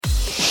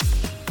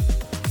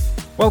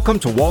Welcome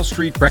to Wall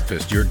Street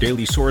Breakfast, your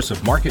daily source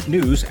of market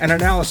news and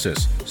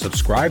analysis.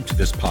 Subscribe to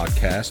this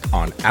podcast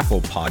on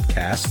Apple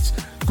Podcasts,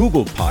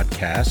 Google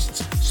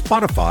Podcasts,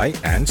 Spotify,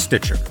 and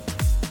Stitcher.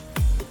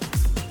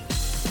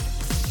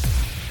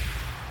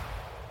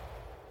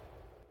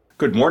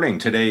 Good morning.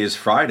 Today is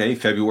Friday,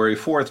 February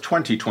 4th,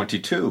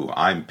 2022.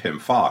 I'm Pim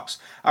Fox.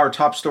 Our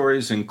top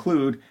stories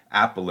include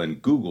Apple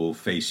and Google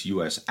face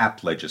U.S.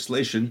 app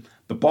legislation,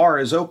 the bar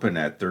is open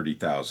at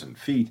 30,000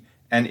 feet,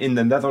 and in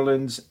the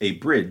Netherlands, a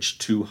bridge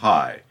too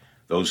high.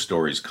 Those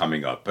stories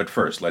coming up. But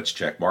first, let's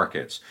check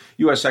markets.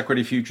 U.S.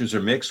 equity futures are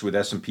mixed, with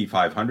S&P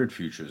 500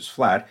 futures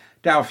flat.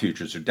 Dow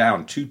futures are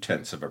down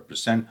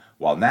 0.2%,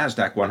 while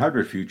NASDAQ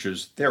 100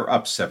 futures, they're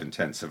up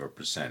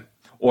 0.7%.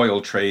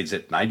 Oil trades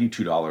at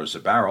 $92 a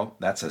barrel.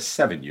 That's a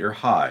 7-year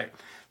high.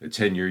 The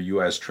 10-year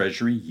U.S.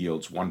 Treasury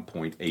yields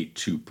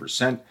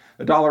 1.82%.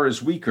 The dollar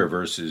is weaker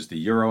versus the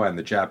euro and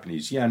the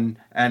Japanese yen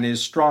and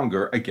is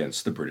stronger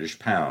against the British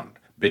pound.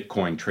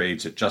 Bitcoin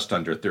trades at just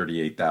under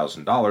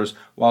 $38,000,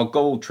 while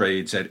gold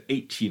trades at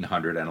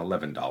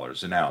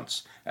 $1,811 an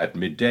ounce. At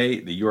midday,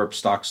 the Europe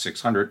Stoxx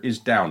 600 is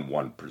down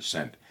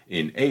 1%.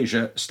 In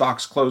Asia,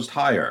 stocks closed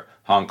higher.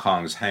 Hong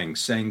Kong's Hang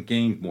Seng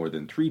gained more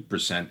than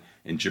 3%.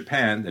 In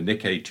Japan, the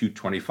Nikkei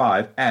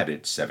 225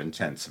 added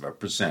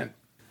 0.7%.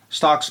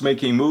 Stocks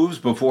making moves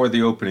before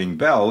the opening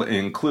bell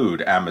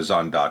include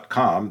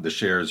Amazon.com. The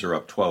shares are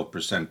up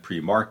 12%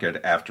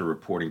 pre-market after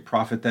reporting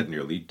profit that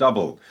nearly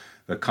doubled.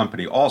 The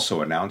company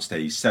also announced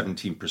a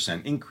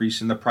 17% increase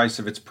in the price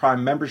of its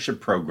Prime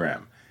membership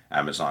program.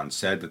 Amazon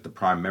said that the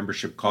Prime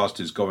membership cost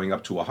is going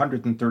up to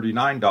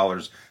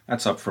 $139.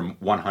 That's up from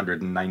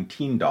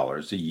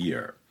 $119 a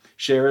year.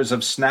 Shares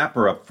of Snap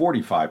are up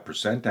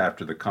 45%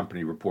 after the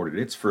company reported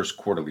its first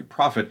quarterly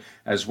profit,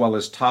 as well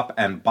as top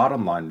and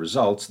bottom line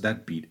results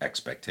that beat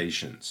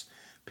expectations.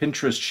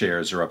 Pinterest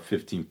shares are up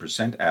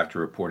 15% after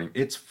reporting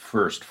its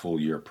first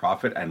full-year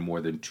profit and more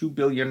than $2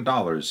 billion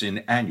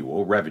in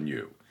annual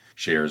revenue.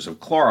 Shares of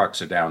Clorox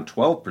are down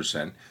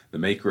 12%. The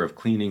maker of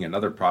cleaning and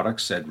other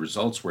products said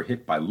results were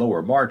hit by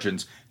lower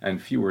margins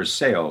and fewer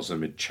sales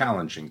amid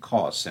challenging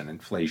costs and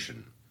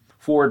inflation.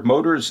 Ford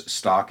Motors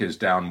stock is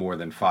down more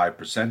than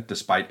 5%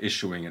 despite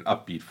issuing an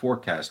upbeat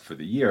forecast for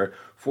the year.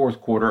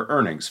 Fourth quarter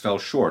earnings fell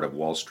short of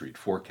Wall Street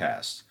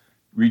forecasts.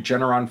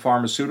 Regeneron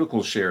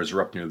Pharmaceutical shares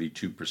are up nearly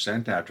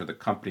 2% after the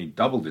company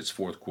doubled its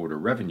fourth quarter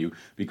revenue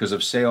because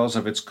of sales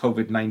of its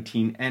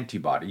COVID-19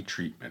 antibody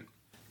treatment.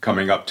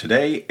 Coming up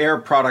today, Air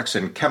Products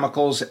and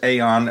Chemicals,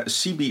 Aon,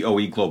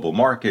 CBOE Global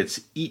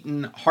Markets,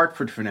 Eaton,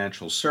 Hartford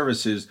Financial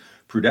Services,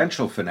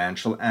 Prudential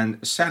Financial,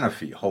 and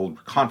Sanofi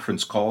hold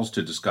conference calls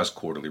to discuss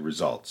quarterly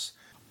results.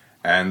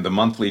 And the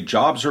monthly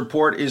jobs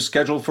report is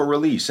scheduled for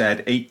release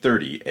at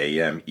 8:30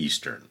 a.m.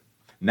 Eastern.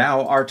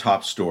 Now our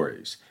top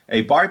stories.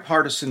 A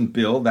bipartisan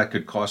bill that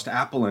could cost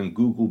Apple and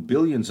Google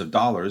billions of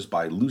dollars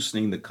by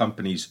loosening the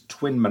company's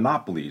twin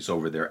monopolies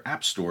over their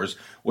app stores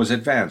was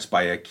advanced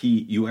by a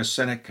key U.S.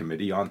 Senate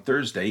committee on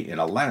Thursday in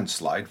a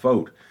landslide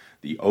vote.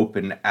 The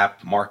Open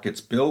App Markets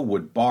bill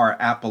would bar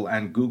Apple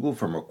and Google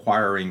from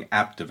requiring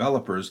app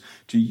developers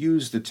to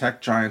use the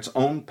tech giant's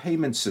own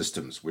payment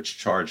systems, which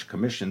charge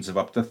commissions of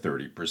up to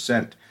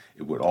 30%.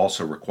 It would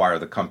also require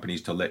the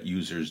companies to let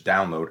users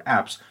download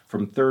apps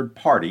from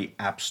third-party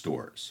app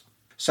stores.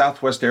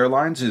 Southwest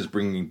Airlines is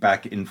bringing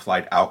back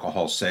in-flight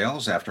alcohol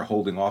sales after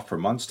holding off for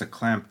months to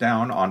clamp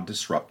down on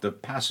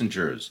disruptive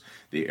passengers.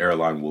 The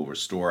airline will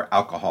restore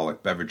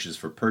alcoholic beverages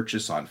for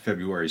purchase on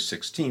February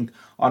 16th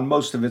on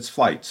most of its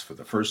flights for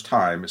the first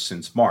time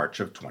since March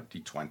of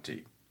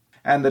 2020.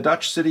 And the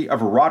Dutch city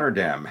of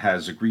Rotterdam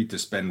has agreed to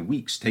spend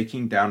weeks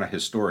taking down a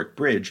historic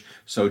bridge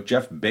so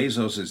Jeff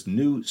Bezos'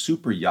 new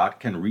super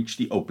yacht can reach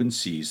the open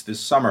seas this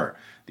summer.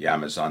 The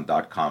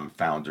Amazon.com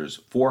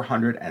founder's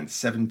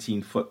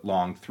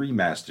 417-foot-long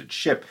three-masted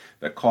ship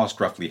that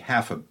cost roughly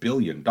 $500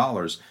 million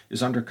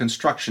is under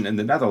construction in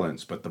the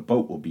Netherlands, but the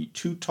boat will be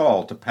too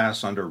tall to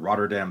pass under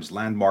Rotterdam's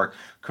landmark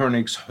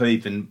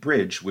Koningshaven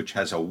Bridge, which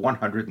has a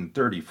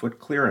 130-foot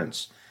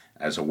clearance.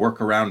 As a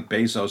workaround,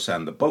 Bezos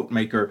and the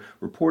boatmaker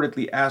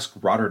reportedly asked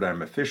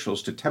Rotterdam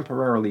officials to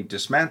temporarily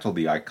dismantle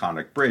the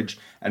iconic bridge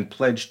and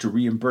pledged to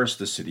reimburse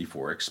the city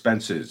for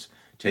expenses.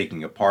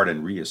 Taking apart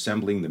and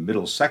reassembling the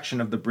middle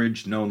section of the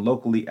bridge, known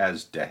locally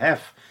as De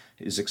Hef,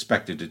 is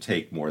expected to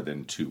take more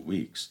than 2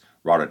 weeks.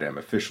 Rotterdam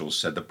officials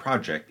said the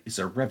project is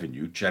a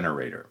revenue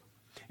generator.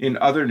 In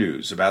other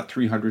news, about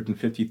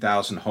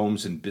 350,000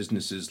 homes and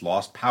businesses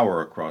lost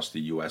power across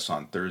the U.S.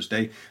 on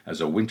Thursday as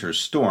a winter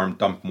storm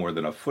dumped more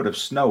than a foot of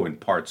snow in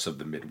parts of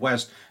the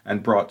Midwest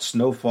and brought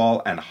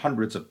snowfall and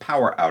hundreds of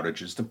power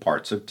outages to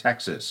parts of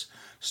Texas.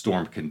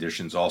 Storm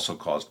conditions also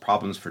caused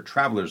problems for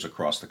travelers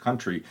across the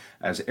country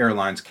as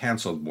airlines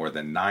canceled more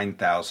than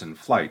 9,000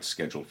 flights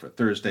scheduled for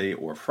Thursday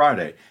or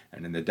Friday,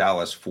 and in the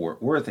Dallas-Fort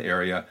Worth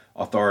area,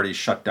 authorities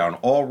shut down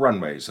all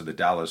runways of the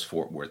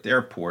Dallas-Fort Worth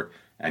airport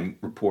and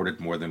reported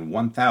more than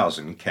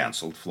 1,000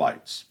 canceled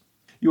flights.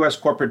 U.S.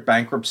 corporate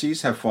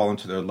bankruptcies have fallen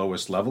to their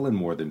lowest level in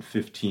more than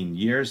 15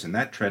 years, and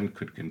that trend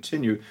could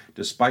continue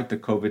despite the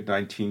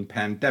COVID-19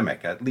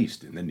 pandemic, at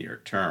least in the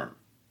near term.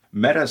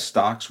 Meta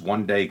stock's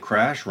one-day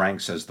crash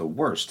ranks as the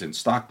worst in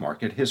stock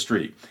market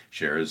history.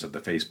 Shares of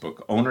the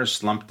Facebook owner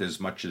slumped as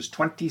much as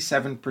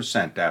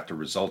 27% after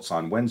results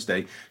on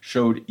Wednesday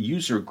showed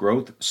user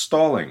growth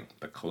stalling.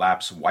 The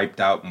collapse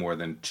wiped out more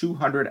than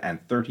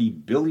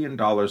 $230 billion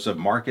of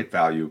market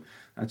value.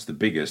 That's the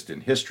biggest in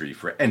history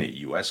for any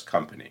U.S.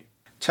 company.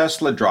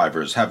 Tesla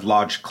drivers have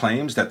lodged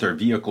claims that their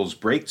vehicles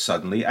braked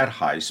suddenly at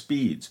high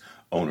speeds.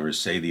 Owners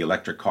say the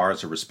electric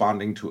cars are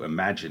responding to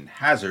imagined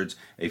hazards,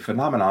 a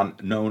phenomenon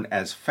known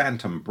as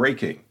phantom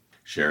braking.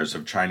 Shares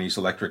of Chinese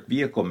electric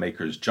vehicle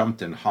makers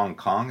jumped in Hong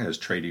Kong as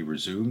trading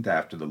resumed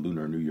after the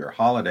Lunar New Year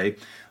holiday.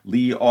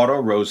 Li Auto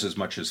rose as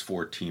much as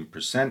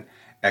 14%,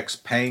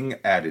 XPeng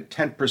added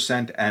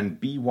 10%,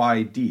 and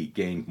BYD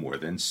gained more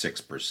than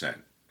 6%.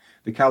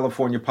 The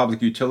California Public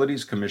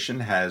Utilities Commission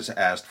has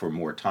asked for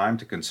more time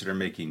to consider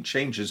making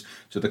changes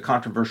to the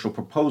controversial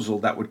proposal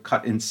that would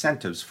cut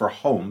incentives for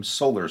home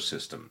solar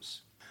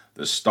systems.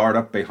 The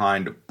startup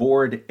behind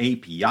Bored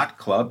Ape Yacht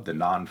Club, the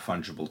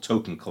non-fungible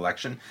token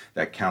collection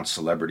that counts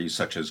celebrities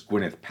such as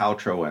Gwyneth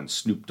Paltrow and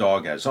Snoop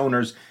Dogg as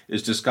owners,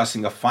 is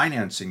discussing a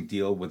financing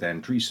deal with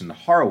Andreessen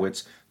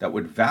Horowitz that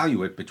would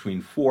value it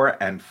between $4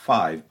 and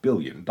 $5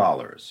 billion.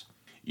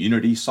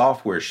 Unity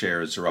Software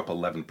shares are up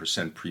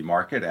 11%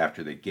 pre-market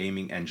after the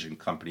gaming engine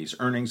company's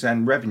earnings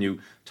and revenue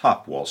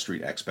topped Wall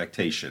Street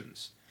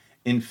expectations.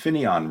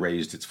 Infineon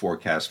raised its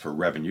forecast for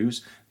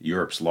revenues.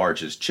 Europe's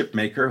largest chip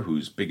maker,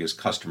 whose biggest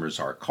customers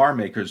are car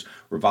makers,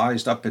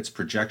 revised up its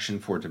projection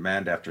for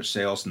demand after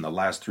sales in the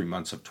last 3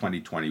 months of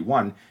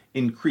 2021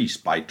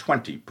 increased by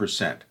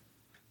 20%.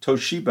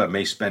 Toshiba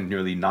may spend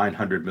nearly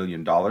 $900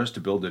 million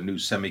to build a new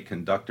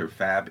semiconductor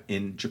fab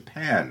in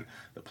Japan.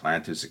 The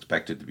plant is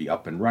expected to be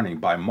up and running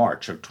by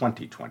March of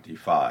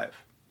 2025.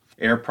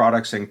 Air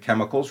Products and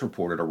Chemicals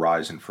reported a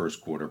rise in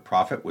first quarter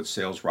profit, with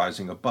sales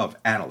rising above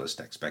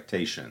analyst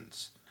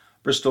expectations.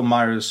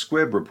 Bristol-Myers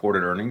Squibb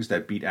reported earnings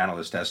that beat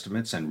analyst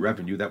estimates and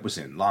revenue that was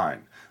in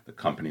line. The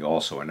company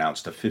also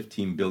announced a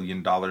 $15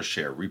 billion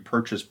share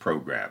repurchase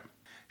program.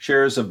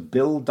 Shares of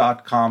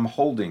Bill.com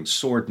Holdings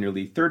soared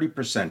nearly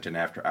 30% in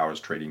after-hours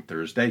trading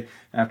Thursday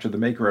after the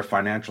maker of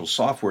financial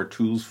software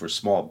tools for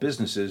small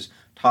businesses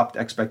topped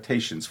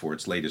expectations for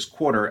its latest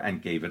quarter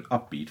and gave an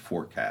upbeat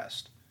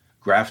forecast.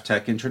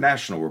 GrafTech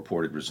International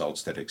reported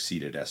results that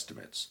exceeded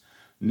estimates.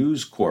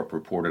 News Corp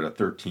reported a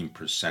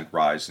 13%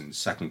 rise in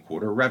second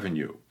quarter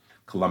revenue.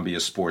 Columbia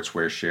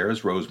Sportswear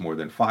shares rose more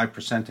than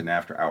 5% in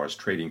after-hours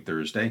trading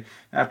Thursday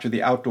after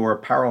the outdoor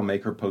apparel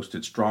maker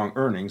posted strong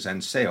earnings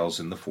and sales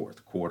in the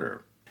fourth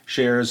quarter.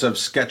 Shares of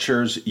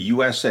Skechers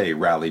USA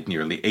rallied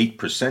nearly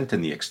 8% in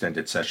the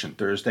extended session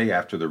Thursday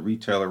after the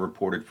retailer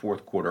reported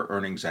fourth quarter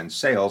earnings and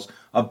sales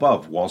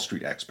above Wall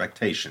Street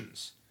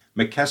expectations.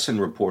 McKesson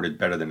reported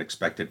better than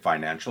expected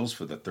financials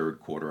for the third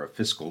quarter of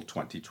fiscal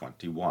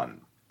 2021.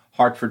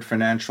 Hartford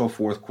Financial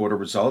fourth quarter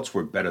results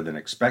were better than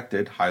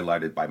expected,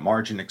 highlighted by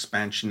margin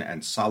expansion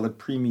and solid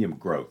premium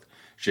growth.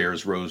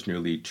 Shares rose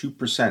nearly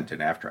 2%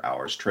 in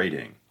after-hours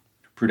trading.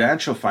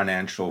 Prudential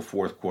Financial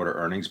fourth quarter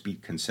earnings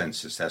beat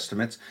consensus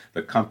estimates.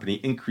 The company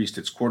increased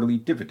its quarterly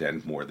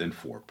dividend more than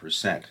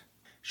 4%.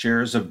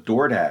 Shares of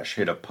DoorDash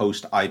hit a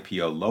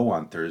post-IPO low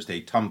on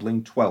Thursday,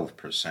 tumbling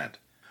 12%.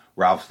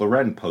 Ralph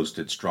Lauren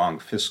posted strong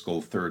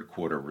fiscal third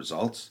quarter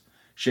results.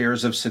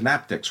 Shares of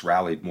Synaptics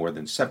rallied more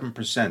than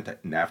 7%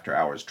 in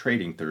after-hours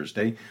trading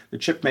Thursday. The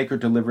chipmaker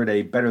delivered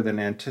a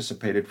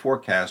better-than-anticipated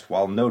forecast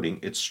while noting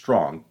its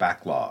strong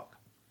backlog.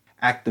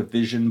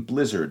 Activision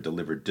Blizzard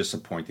delivered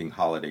disappointing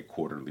holiday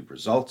quarterly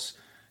results,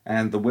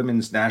 and the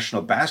Women's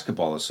National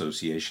Basketball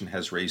Association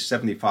has raised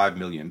 $75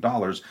 million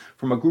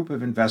from a group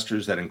of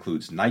investors that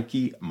includes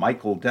Nike,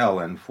 Michael Dell,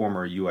 and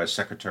former U.S.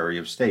 Secretary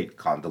of State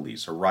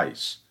Condoleezza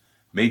Rice.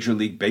 Major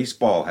League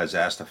Baseball has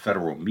asked a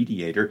federal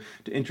mediator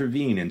to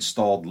intervene in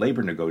stalled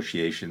labor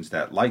negotiations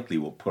that likely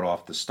will put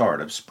off the start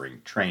of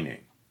spring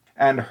training.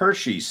 And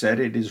Hershey said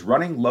it is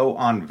running low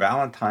on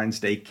Valentine's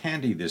Day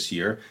candy this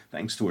year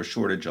thanks to a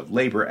shortage of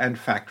labor and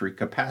factory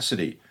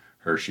capacity.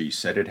 Hershey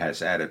said it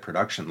has added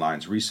production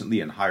lines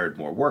recently and hired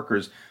more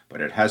workers,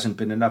 but it hasn't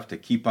been enough to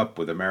keep up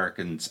with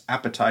Americans'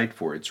 appetite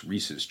for its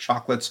Reese's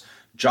chocolates,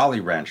 Jolly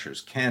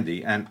Ranchers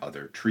candy, and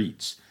other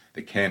treats.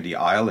 The candy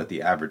aisle at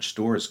the average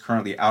store is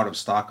currently out of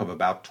stock of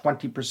about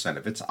 20%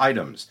 of its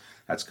items.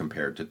 That's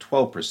compared to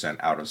 12%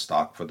 out of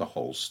stock for the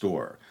whole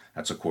store.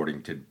 That's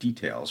according to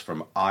details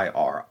from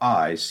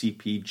IRI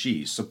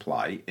CPG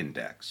Supply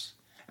Index.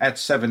 At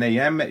 7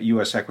 a.m.,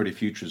 U.S. equity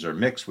futures are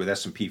mixed, with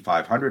S&P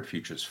 500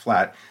 futures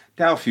flat.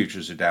 Dow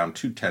futures are down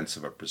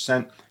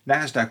 0.2%.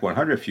 NASDAQ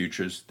 100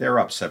 futures, they're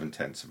up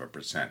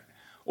 0.7%.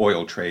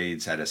 Oil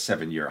trades at a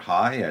 7-year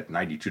high at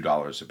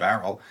 $92 a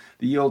barrel.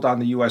 The yield on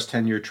the U.S.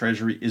 10-year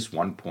Treasury is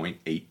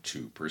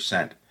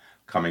 1.82%.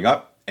 Coming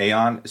up,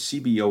 Aon,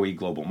 CBOE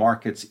Global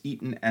Markets,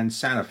 Eaton, and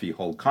Sanofi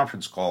hold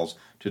conference calls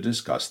to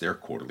discuss their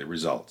quarterly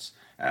results.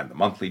 And the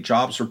monthly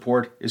jobs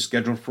report is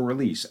scheduled for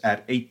release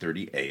at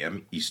 8:30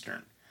 a.m.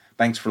 Eastern.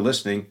 Thanks for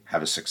listening.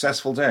 Have a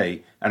successful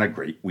day and a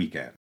great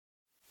weekend.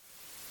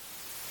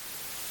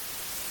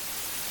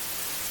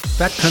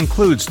 That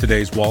concludes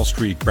today's Wall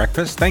Street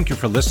Breakfast. Thank you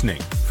for listening.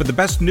 For the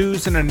best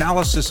news and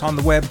analysis on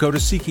the web, go to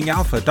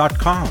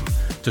seekingalpha.com.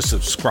 To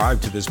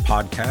subscribe to this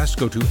podcast,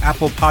 go to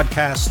Apple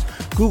Podcasts,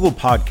 Google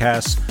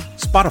Podcasts,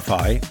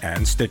 Spotify,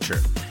 and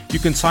Stitcher. You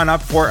can sign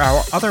up for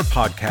our other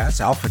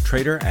podcasts, Alpha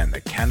Trader and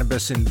the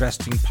Cannabis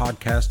Investing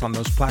Podcast, on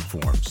those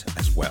platforms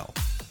as well.